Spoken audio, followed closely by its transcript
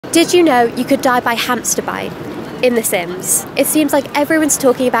Did you know you could die by hamster bite in The Sims? It seems like everyone's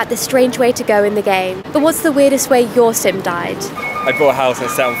talking about this strange way to go in the game. But what's the weirdest way your sim died? I bought a house and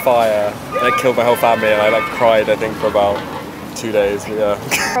it set on fire and it killed my whole family and I cried I think for about 2 days, yeah.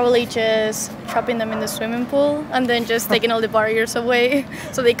 Probably just trapping them in the swimming pool and then just taking all the barriers away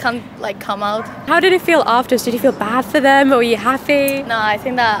so they can't come out. How did it feel afterwards? Did you feel bad for them or were you happy? No, I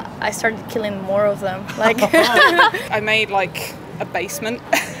think that I started killing more of them. I made a basement,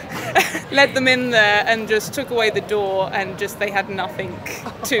 led them in there and just took away the door and just they had nothing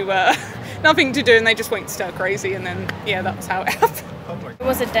to do and they just went stir crazy and then yeah, that was how it happened. It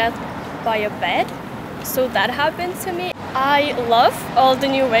was a death by a bed, so that happened to me. I love all the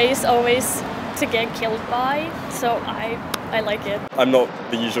new ways always to get killed by, so I like it. I'm not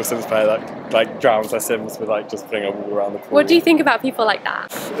the usual Sims player that drowns their Sims with just putting a wall around the pool. What do you think about people like that?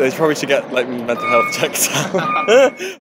 They probably should get mental health checked out.